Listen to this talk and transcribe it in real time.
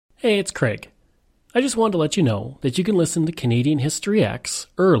Hey, it's Craig. I just wanted to let you know that you can listen to Canadian History X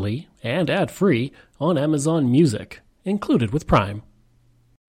early and ad-free on Amazon Music, included with Prime.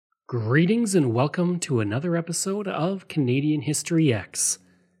 Greetings and welcome to another episode of Canadian History X.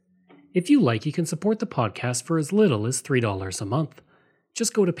 If you like, you can support the podcast for as little as $3 a month.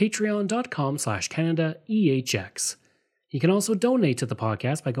 Just go to patreon.com/CanadaEHX. You can also donate to the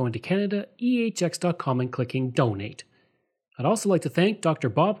podcast by going to CanadaEHX.com and clicking Donate. I'd also like to thank Dr.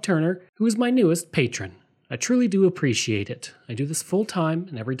 Bob Turner, who is my newest patron. I truly do appreciate it. I do this full time,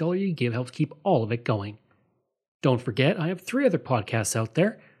 and every dollar you give helps keep all of it going. Don't forget, I have 3 other podcasts out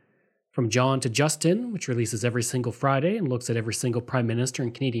there. From John to Justin, which releases every single Friday and looks at every single Prime Minister in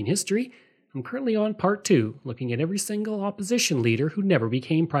Canadian history. I'm currently on part 2, looking at every single opposition leader who never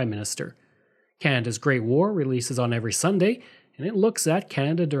became Prime Minister. Canada's Great War releases on every Sunday, and it looks at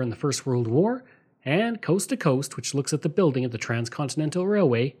Canada during the First World War, and Coast to Coast, which looks at the building of the Transcontinental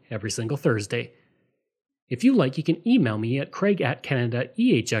Railway every single Thursday. If you like, you can email me at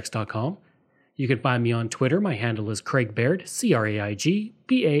craig@CanadaEHX.com. You can find me on Twitter. My handle is Craig Baird,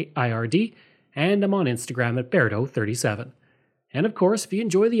 CraigBaird, and I'm on Instagram at Bairdo37. And of course, if you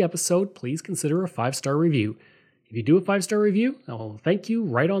enjoy the episode, please consider a 5-star review. If you do a 5-star review, I'll thank you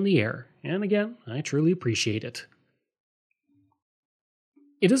right on the air. And again, I truly appreciate it.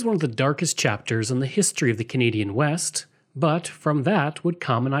 It is one of the darkest chapters in the history of the Canadian West, but from that would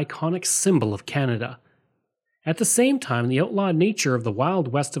come an iconic symbol of Canada. At the same time, the outlawed nature of the Wild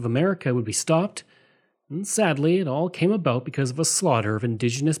West of America would be stopped, and sadly, it all came about because of a slaughter of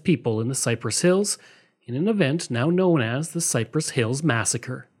Indigenous people in the Cypress Hills in an event now known as the Cypress Hills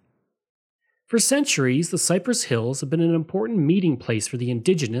Massacre. For centuries, the Cypress Hills have been an important meeting place for the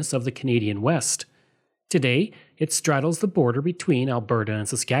Indigenous of the Canadian West. Today, it straddles the border between Alberta and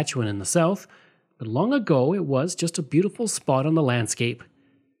Saskatchewan in the south, but long ago it was just a beautiful spot on the landscape.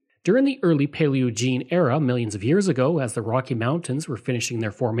 During the early Paleogene era, millions of years ago, as the Rocky Mountains were finishing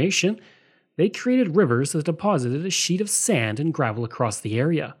their formation, they created rivers that deposited a sheet of sand and gravel across the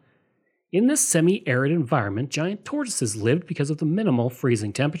area. In this semi-arid environment, giant tortoises lived because of the minimal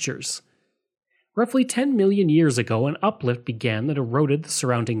freezing temperatures. Roughly 10 million years ago, an uplift began that eroded the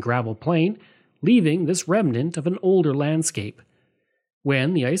surrounding gravel plain, leaving this remnant of an older landscape.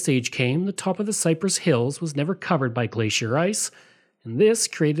 When the Ice Age came, the top of the Cypress Hills was never covered by glacier ice, and this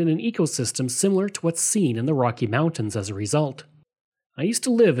created an ecosystem similar to what's seen in the Rocky Mountains as a result. I used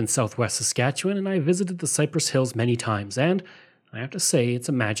to live in southwest Saskatchewan, and I visited the Cypress Hills many times, and I have to say it's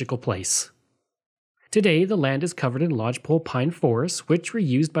a magical place. Today, the land is covered in lodgepole pine forests, which were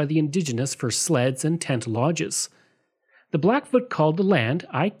used by the Indigenous for sleds and tent lodges. The Blackfoot called the land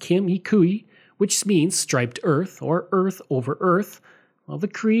Ai-Kim-I-Kui, which means striped earth or earth over earth, while the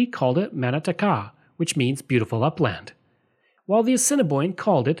Cree called it Manataka, which means beautiful upland, while the Assiniboine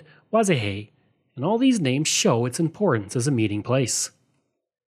called it Wazehe, and all these names show its importance as a meeting place.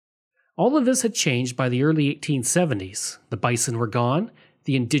 All of this had changed by the early 1870s. The bison were gone,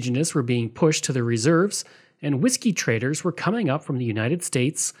 the Indigenous were being pushed to their reserves, and whiskey traders were coming up from the United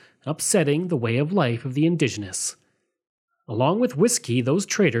States, upsetting the way of life of the Indigenous. Along with whiskey, those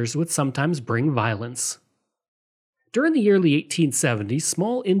traders would sometimes bring violence. During the early 1870s,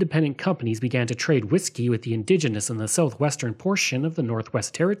 small independent companies began to trade whiskey with the Indigenous in the southwestern portion of the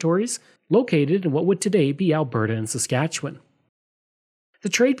Northwest Territories, located in what would today be Alberta and Saskatchewan. The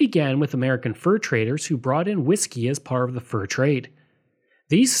trade began with American fur traders who brought in whiskey as part of the fur trade.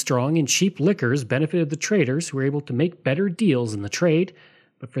 These strong and cheap liquors benefited the traders who were able to make better deals in the trade,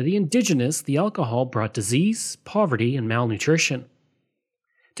 but for the Indigenous, the alcohol brought disease, poverty, and malnutrition.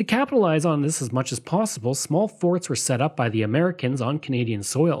 To capitalize on this as much as possible, small forts were set up by the Americans on Canadian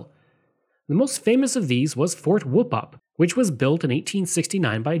soil. The most famous of these was Fort Whoop-Up, which was built in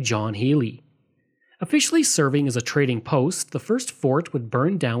 1869 by John Healy. Officially serving as a trading post, the first fort would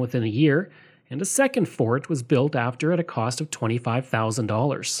burn down within a year, and a second fort was built after at a cost of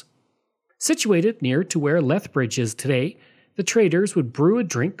 $25,000. Situated near to where Lethbridge is today, the traders would brew a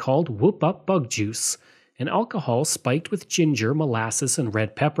drink called Whoop-Up Bug Juice, an alcohol spiked with ginger, molasses, and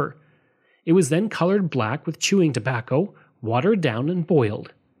red pepper. It was then colored black with chewing tobacco, watered down, and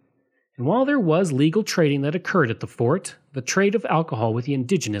boiled. And while there was legal trading that occurred at the fort, the trade of alcohol with the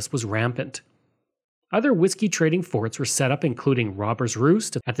Indigenous was rampant. Other whiskey trading forts were set up, including Robber's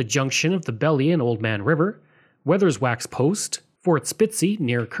Roost at the junction of the Belly and Old Man River, Weathers Wax Post, Fort Spitzy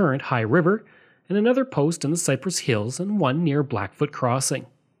near current High River, and another post in the Cypress Hills and one near Blackfoot Crossing.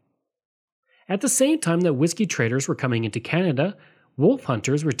 At the same time that whiskey traders were coming into Canada, wolf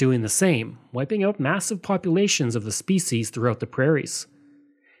hunters were doing the same, wiping out massive populations of the species throughout the prairies.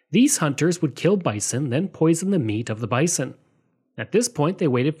 These hunters would kill bison, then poison the meat of the bison. At this point, they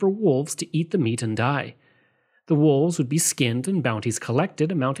waited for wolves to eat the meat and die. The wolves would be skinned and bounties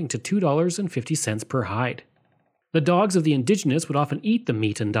collected, amounting to $2.50 per hide. The dogs of the indigenous would often eat the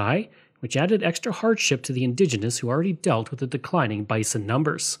meat and die, which added extra hardship to the indigenous who already dealt with the declining bison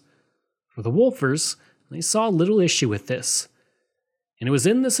numbers. For the wolfers, they saw little issue with this. And it was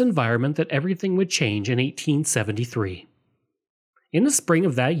in this environment that everything would change in 1873. In the spring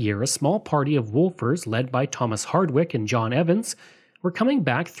of that year, a small party of wolfers led by Thomas Hardwick and John Evans were coming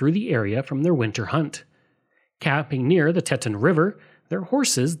back through the area from their winter hunt. Camping near the Teton River, their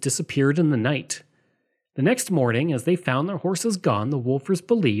horses disappeared in the night. The next morning, as they found their horses gone, the wolfers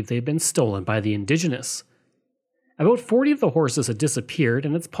believed they had been stolen by the indigenous. About 40 of the horses had disappeared,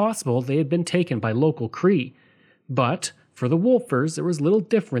 and it's possible they had been taken by local Cree. But, for the wolfers, there was little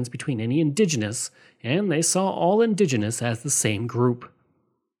difference between any indigenous, and they saw all indigenous as the same group.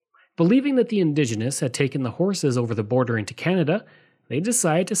 Believing that the indigenous had taken the horses over the border into Canada, they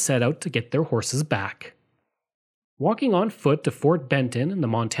decided to set out to get their horses back. Walking on foot to Fort Benton in the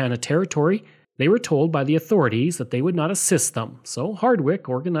Montana Territory, they were told by the authorities that they would not assist them, so Hardwick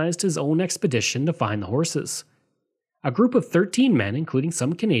organized his own expedition to find the horses. A group of 13 men, including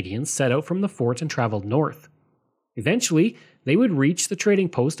some Canadians, set out from the fort and traveled north. Eventually, they would reach the trading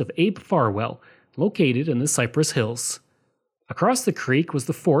post of Abe Farwell, located in the Cypress Hills. Across the creek was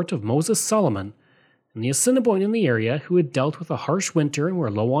the fort of Moses Solomon, and the Assiniboine in the area, who had dealt with a harsh winter and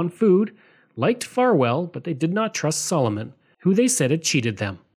were low on food, liked Farwell, but they did not trust Solomon, who they said had cheated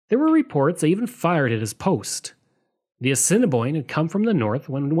them. There were reports they even fired at his post. The Assiniboine had come from the north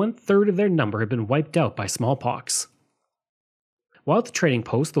when 1/3 of their number had been wiped out by smallpox. While at the trading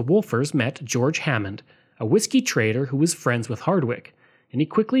post, the wolfers met George Hammond, a whiskey trader who was friends with Hardwick, and he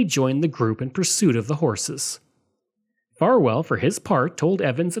quickly joined the group in pursuit of the horses. Farwell, for his part, told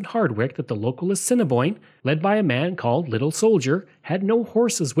Evans and Hardwick that the local Assiniboine, led by a man called Little Soldier, had no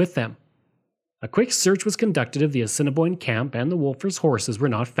horses with them. A quick search was conducted of the Assiniboine camp, and the wolfers' horses were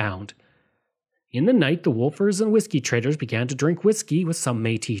not found. In the night, the wolfers and whiskey traders began to drink whiskey with some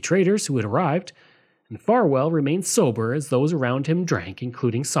Métis traders who had arrived, and Farwell remained sober as those around him drank,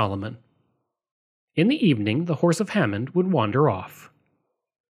 including Solomon. In the evening, the horse of Hammond would wander off.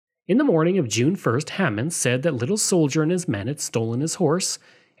 In the morning of June 1st, Hammond said that Little Soldier and his men had stolen his horse,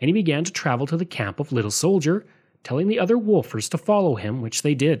 and he began to travel to the camp of Little Soldier, telling the other wolfers to follow him, which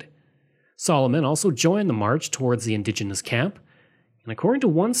they did. Solomon also joined the march towards the indigenous camp, and according to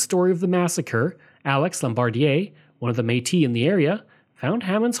one story of the massacre, Alex Lambardier, one of the Métis in the area, found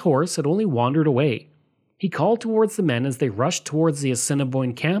Hammond's horse had only wandered away. He called towards the men as they rushed towards the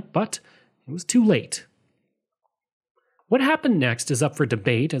Assiniboine camp, but it was too late. What happened next is up for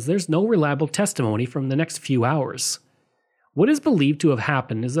debate, as there's no reliable testimony from the next few hours. What is believed to have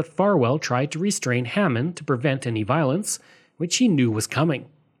happened is that Farwell tried to restrain Hammond to prevent any violence, which he knew was coming.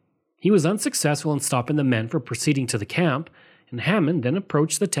 He was unsuccessful in stopping the men from proceeding to the camp, and Hammond then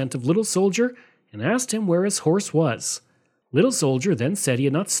approached the tent of Little Soldier and asked him where his horse was. Little Soldier then said he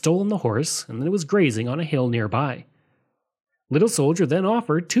had not stolen the horse and that it was grazing on a hill nearby. Little Soldier then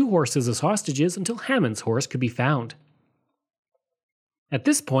offered 2 horses as hostages until Hammond's horse could be found. At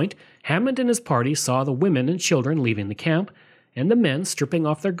this point, Hammond and his party saw the women and children leaving the camp, and the men stripping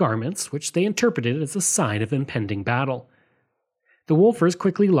off their garments, which they interpreted as a sign of impending battle. The wolfers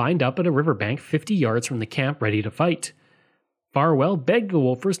quickly lined up at a riverbank 50 yards from the camp ready to fight. Farwell begged the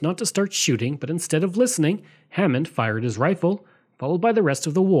wolfers not to start shooting, but instead of listening, Hammond fired his rifle, followed by the rest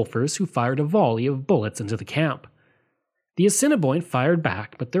of the wolfers who fired a volley of bullets into the camp. The Assiniboine fired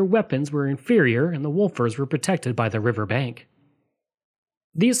back, but their weapons were inferior and the wolfers were protected by the riverbank.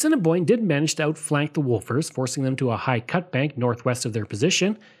 The Assiniboine did manage to outflank the wolfers, forcing them to a high cut bank northwest of their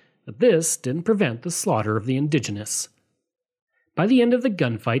position, but this didn't prevent the slaughter of the indigenous. By the end of the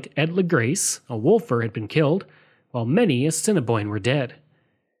gunfight, Ed LaGrace, a wolfer, had been killed, while many Assiniboine were dead.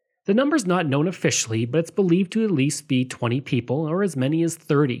 The number's not known officially, but it's believed to at least be 20 people, or as many as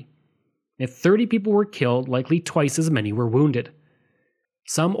 30. If 30 people were killed, likely twice as many were wounded.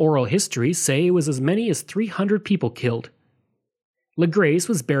 Some oral histories say it was as many as 300 people killed. LaGrace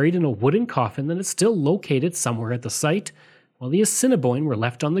was buried in a wooden coffin that is still located somewhere at the site, while the Assiniboine were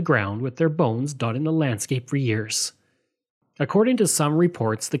left on the ground with their bones dotting the landscape for years. According to some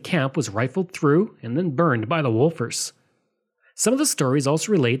reports, the camp was rifled through and then burned by the wolfers. Some of the stories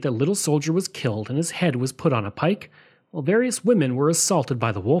also relate that Little Soldier was killed and his head was put on a pike, while various women were assaulted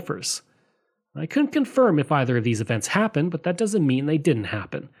by the wolfers. I couldn't confirm if either of these events happened, but that doesn't mean they didn't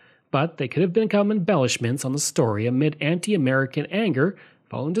happen. But they could have become embellishments on the story amid anti-American anger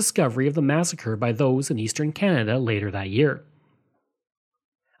following discovery of the massacre by those in eastern Canada later that year.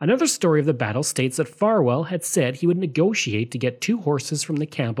 Another story of the battle states that Farwell had said he would negotiate to get 2 horses from the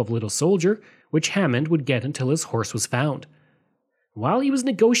camp of Little Soldier, which Hammond would get until his horse was found. While he was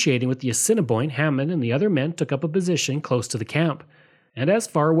negotiating with the Assiniboine, Hammond and the other men took up a position close to the camp, and as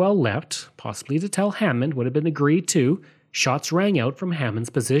Farwell left, possibly to tell Hammond what had been agreed to, shots rang out from Hammond's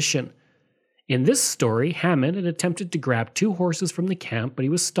position. In this story, Hammond had attempted to grab 2 horses from the camp, but he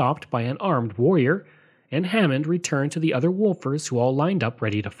was stopped by an armed warrior, and Hammond returned to the other wolfers who all lined up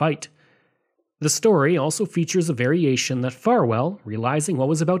ready to fight. The story also features a variation that Farwell, realizing what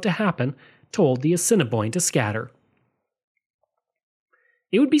was about to happen, told the Assiniboine to scatter.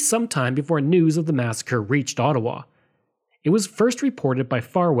 It would be some time before news of the massacre reached Ottawa. It was first reported by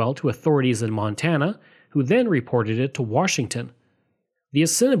Farwell to authorities in Montana, who then reported it to Washington. The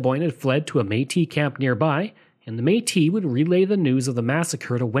Assiniboine had fled to a Métis camp nearby, and the Métis would relay the news of the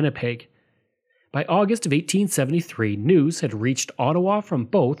massacre to Winnipeg. By August of 1873, news had reached Ottawa from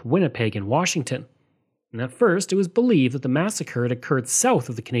both Winnipeg and Washington. And at first, it was believed that the massacre had occurred south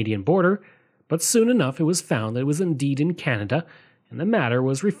of the Canadian border, but soon enough it was found that it was indeed in Canada, and the matter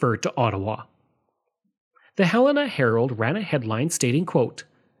was referred to Ottawa. The Helena Herald ran a headline stating, quote,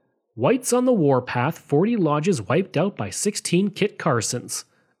 "Whites on the warpath, 40 lodges wiped out by 16 Kit Carsons,"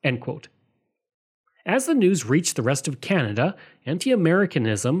 end quote. As the news reached the rest of Canada,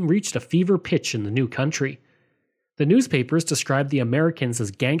 anti-Americanism reached a fever pitch in the new country. The newspapers described the Americans as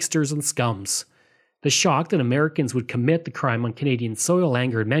gangsters and scums. The shock that Americans would commit the crime on Canadian soil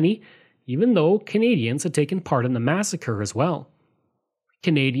angered many, even though Canadians had taken part in the massacre as well.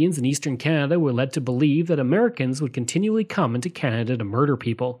 Canadians in eastern Canada were led to believe that Americans would continually come into Canada to murder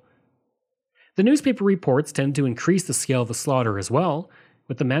people. The newspaper reports tended to increase the scale of the slaughter as well,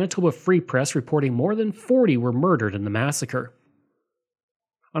 with the Manitoba Free Press reporting more than 40 were murdered in the massacre.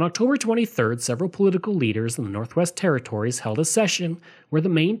 On October 23rd, several political leaders in the Northwest Territories held a session where the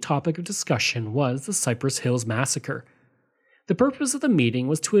main topic of discussion was the Cypress Hills Massacre. The purpose of the meeting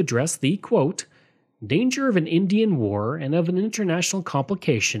was to address the, quote, "danger of an Indian war and of an international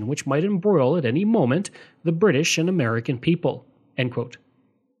complication which might embroil at any moment the British and American people," end quote.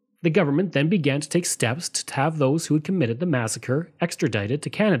 The government then began to take steps to have those who had committed the massacre extradited to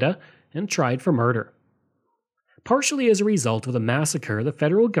Canada and tried for murder. Partially as a result of the massacre, the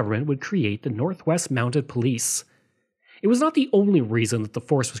federal government would create the Northwest Mounted Police. It was not the only reason that the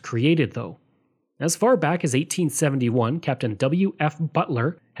force was created, though. As far back as 1871, Captain W.F.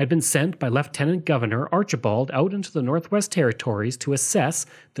 Butler had been sent by Lieutenant Governor Archibald out into the Northwest Territories to assess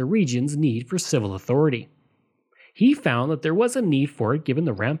the region's need for civil authority. He found that there was a need for it given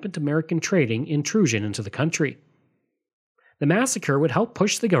the rampant American trading intrusion into the country. The massacre would help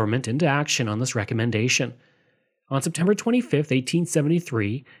push the government into action on this recommendation. On September 25,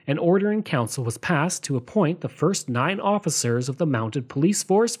 1873, an order in council was passed to appoint the first 9 officers of the Mounted Police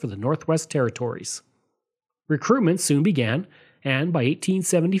Force for the Northwest Territories. Recruitment soon began, and by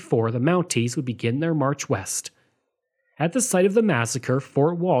 1874 the Mounties would begin their march west. At the site of the massacre,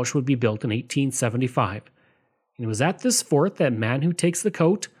 Fort Walsh would be built in 1875. It was at this fort that Man Who Takes the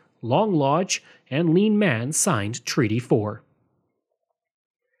Coat, Long Lodge, and Lean Man signed Treaty 4.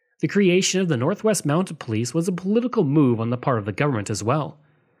 The creation of the Northwest Mounted Police was a political move on the part of the government as well.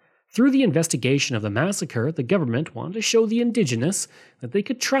 Through the investigation of the massacre, the government wanted to show the Indigenous that they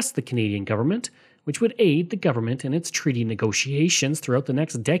could trust the Canadian government, which would aid the government in its treaty negotiations throughout the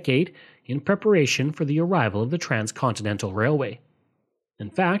next decade in preparation for the arrival of the Transcontinental Railway.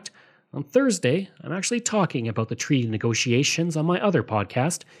 In fact, on Thursday, I'm actually talking about the treaty negotiations on my other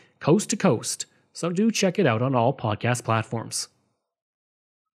podcast, Coast to Coast, so do check it out on all podcast platforms.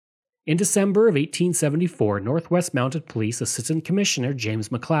 In December of 1874, Northwest Mounted Police Assistant Commissioner James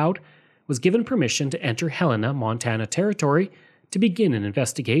McLeod was given permission to enter Helena, Montana Territory to begin an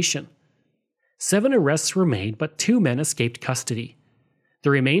investigation. 7 arrests were made, but 2 men escaped custody.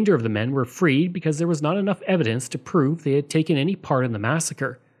 The remainder of the men were freed because there was not enough evidence to prove they had taken any part in the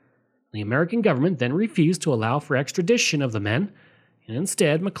massacre. The American government then refused to allow for extradition of the men, and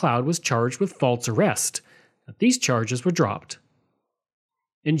instead McLeod was charged with false arrest, but these charges were dropped.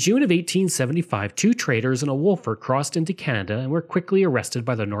 In June of 1875, 2 traders and a wolfer crossed into Canada and were quickly arrested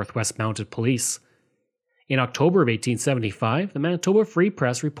by the Northwest Mounted Police. In October of 1875, the Manitoba Free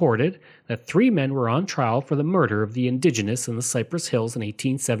Press reported that 3 men were on trial for the murder of the Indigenous in the Cypress Hills in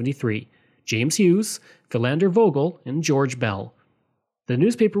 1873, James Hughes, Philander Vogel, and George Bell. The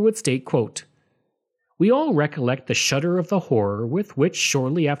newspaper would state, quote, "We all recollect the shudder of the horror with which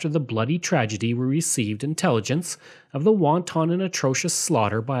shortly after the bloody tragedy we received intelligence of the wanton and atrocious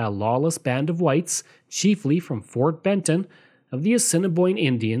slaughter by a lawless band of whites, chiefly from Fort Benton, of the Assiniboine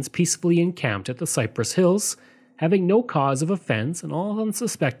Indians peacefully encamped at the Cypress Hills, having no cause of offense and all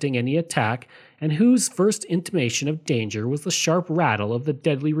unsuspecting any attack, and whose first intimation of danger was the sharp rattle of the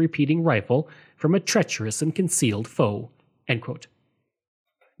deadly repeating rifle from a treacherous and concealed foe." End quote.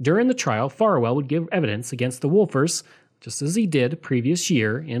 During the trial, Farwell would give evidence against the Wolfers, just as he did a previous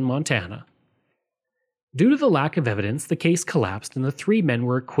year in Montana. Due to the lack of evidence, the case collapsed and the 3 men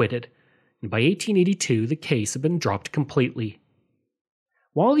were acquitted, and by 1882 the case had been dropped completely.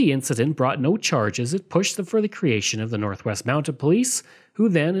 While the incident brought no charges, it pushed for the creation of the Northwest Mounted Police, who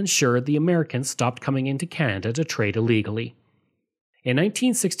then ensured the Americans stopped coming into Canada to trade illegally. In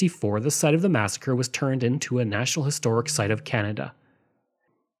 1964, the site of the massacre was turned into a National Historic Site of Canada.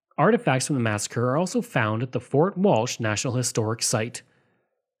 Artifacts from the massacre are also found at the Fort Walsh National Historic Site.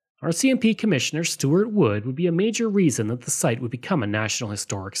 RCMP Commissioner Stuart Wood would be a major reason that the site would become a National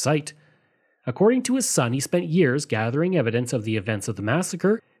Historic Site. According to his son, he spent years gathering evidence of the events of the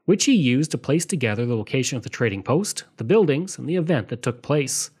massacre, which he used to place together the location of the trading post, the buildings, and the event that took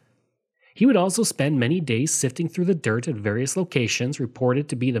place. He would also spend many days sifting through the dirt at various locations reported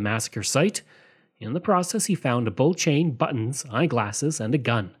to be the massacre site. In the process, he found a bull chain, buttons, eyeglasses, and a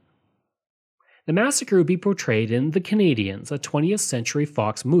gun. The massacre would be portrayed in The Canadians, a 20th Century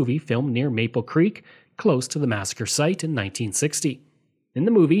Fox movie filmed near Maple Creek, close to the massacre site in 1960. In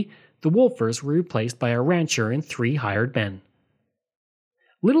the movie, the Wolfers were replaced by a rancher and 3 hired men.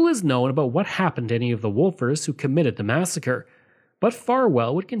 Little is known about what happened to any of the Wolfers who committed the massacre, but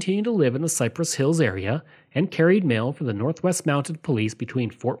Farwell would continue to live in the Cypress Hills area and carried mail for the Northwest Mounted Police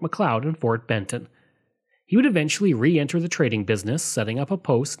between Fort Macleod and Fort Benton. He would eventually re-enter the trading business, setting up a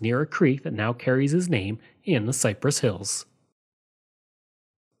post near a creek that now carries his name in the Cypress Hills.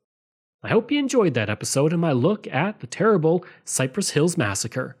 I hope you enjoyed that episode and my look at the terrible Cypress Hills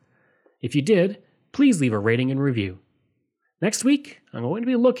Massacre. If you did, please leave a rating and review. Next week, I'm going to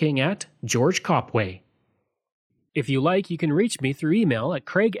be looking at George Copway. If you like, you can reach me through email at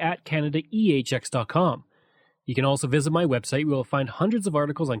craig@canadaehx.com. You can also visit my website where you'll find hundreds of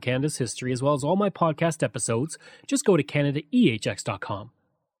articles on Canada's history as well as all my podcast episodes. Just go to canadaehx.com.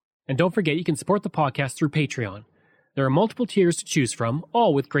 And don't forget, you can support the podcast through Patreon. There are multiple tiers to choose from,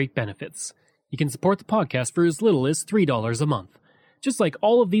 all with great benefits. You can support the podcast for as little as $3 a month, just like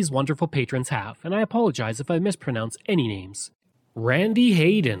all of these wonderful patrons have, and I apologize if I mispronounce any names. Randy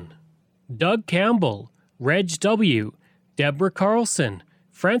Hayden, Doug Campbell, Reg W., Deborah Carlson,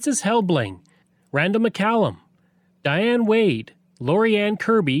 Francis Helbling, Randall McCallum, Diane Wade, Lorianne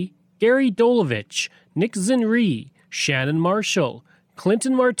Kirby, Gary Dolovich, Nick Zinri, Shannon Marshall,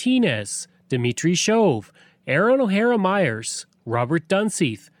 Clinton Martinez, Dimitri Chauve, Aaron O'Hara Myers, Robert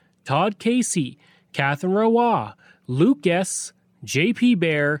Dunseith, Todd Casey, Catherine Roy, Luke S., J.P.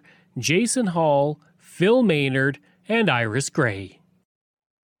 Bear, Jason Hall, Phil Maynard, and Iris Gray.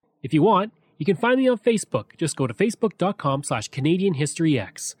 If you want, you can find me on Facebook. Just go to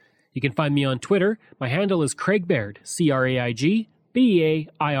facebook.com/CanadianHistoryX. You can find me on Twitter. My handle is Craig Baird,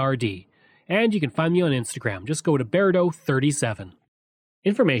 CraigBeard. And you can find me on Instagram. Just go to Bairdo37.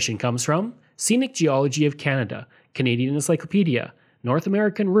 Information comes from Scenic Geology of Canada, Canadian Encyclopedia, North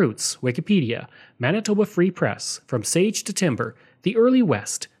American Roots, Wikipedia, Manitoba Free Press, From Sage to Timber, The Early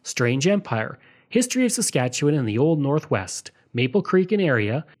West, Strange Empire, History of Saskatchewan and the Old Northwest, Maple Creek and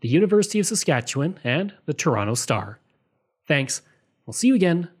Area, the University of Saskatchewan, and the Toronto Star. Thanks. We'll see you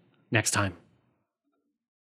again next time.